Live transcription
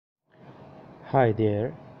Hi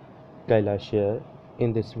there, Kailash here.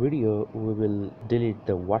 In this video, we will delete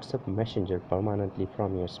the WhatsApp Messenger permanently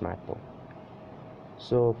from your smartphone.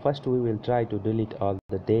 So first we will try to delete all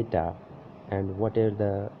the data and whatever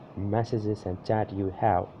the messages and chat you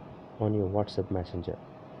have on your WhatsApp Messenger.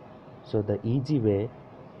 So the easy way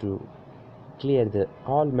to clear the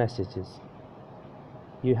all messages,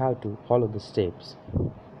 you have to follow the steps.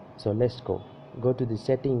 So let's go. Go to the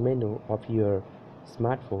setting menu of your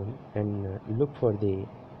smartphone and look for the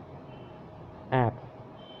app.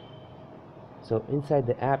 So inside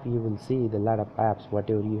the app you will see the lot of apps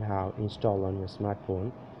whatever you have installed on your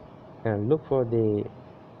smartphone, and look for the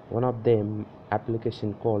one of them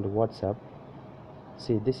application called WhatsApp.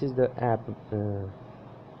 See, this is the app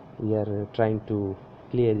we are trying to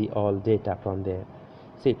clear the all data from there.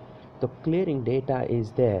 See, the clearing data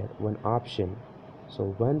is there one option.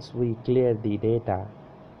 So once we clear the data,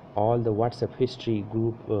 all the WhatsApp history,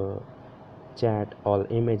 group chat, all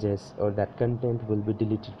images or that content will be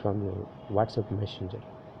deleted from your WhatsApp Messenger.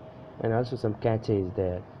 And also some cache is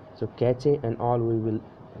there, so cache and all we will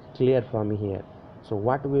clear from here. So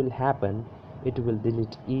what will happen, it will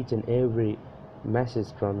delete each and every message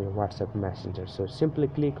from your WhatsApp Messenger. So simply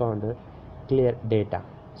click on the clear data.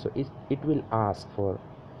 So it will ask for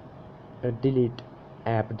a delete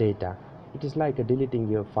app data. It is like a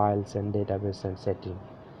deleting your files and database and setting.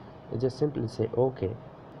 You just simply say okay,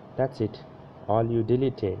 that's it, all you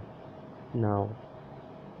deleted. Now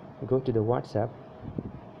go to the WhatsApp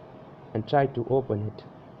and try to open it.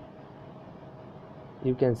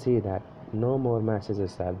 You can see that no more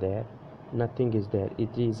messages are there, nothing is there.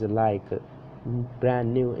 It is like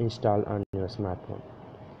brand new install on your smartphone.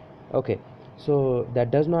 Okay, so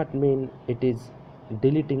that does not mean it is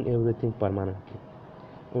deleting everything permanently.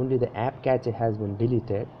 Only the app cache has been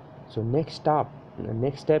deleted. So next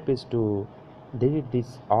step is to delete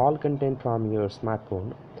this all content from your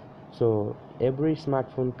smartphone. So every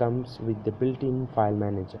smartphone comes with the built-in file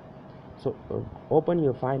manager. So open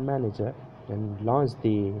your file manager and launch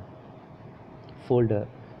the folder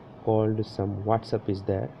called some WhatsApp is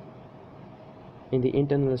there. In the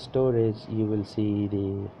internal storage you will see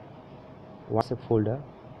the WhatsApp folder.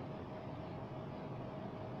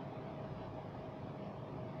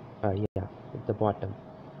 Yeah, at the bottom.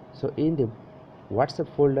 So in the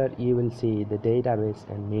WhatsApp folder you will see the database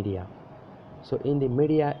and media. So in the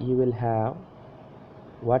media you will have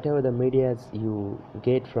whatever the medias you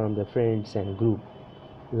get from the friends and group,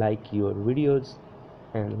 like your videos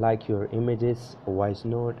and like your images, voice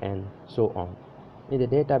note and so on. In the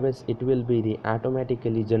database it will be the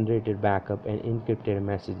automatically generated backup and encrypted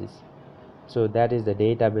messages. So that is the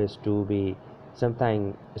database to be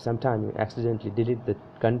sometime you accidentally delete the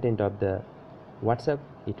content of the WhatsApp,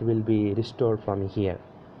 it will be restored from here.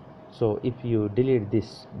 So if you delete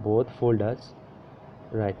this both folders,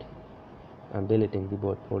 right, I'm deleting the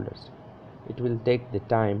both folders, it will take the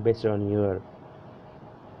time based on your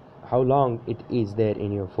how long it is there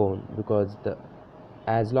in your phone, because the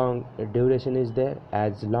as long duration is there,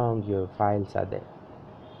 as long your files are there.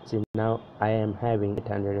 See, now I am having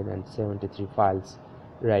 873 files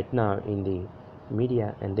right now in the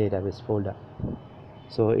media and database folder.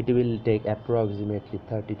 So it will take approximately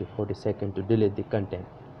 30 to 40 seconds to delete the content.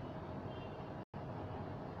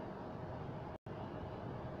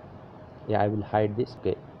 Yeah, I will hide this.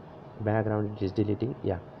 Okay, background it is deleting.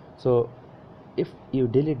 Yeah, so if you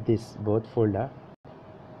delete this both folder,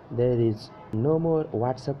 there is no more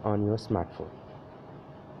WhatsApp on your smartphone.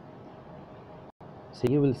 So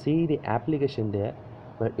you will see the application there,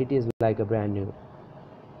 but it is like a brand new,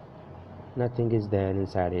 nothing is there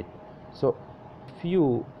inside it. So if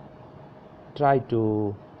you try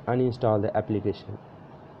to uninstall the application,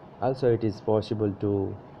 also it is possible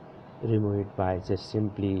to remove it by just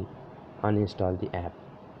simply uninstall the app.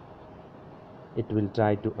 It will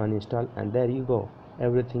try to uninstall and there you go,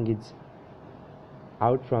 everything is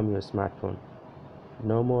out from your smartphone.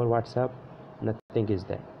 No more WhatsApp, nothing is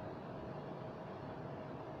there.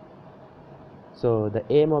 So the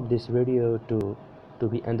aim of this video to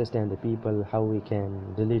be understand the people how we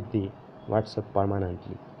can delete the WhatsApp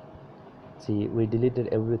permanently. See, we deleted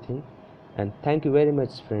everything, and thank you very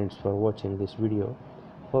much friends for watching this video.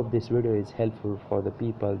 Hope this video is helpful for the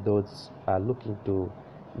people those are looking to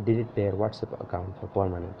delete their WhatsApp account for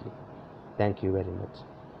permanently. Thank you very much.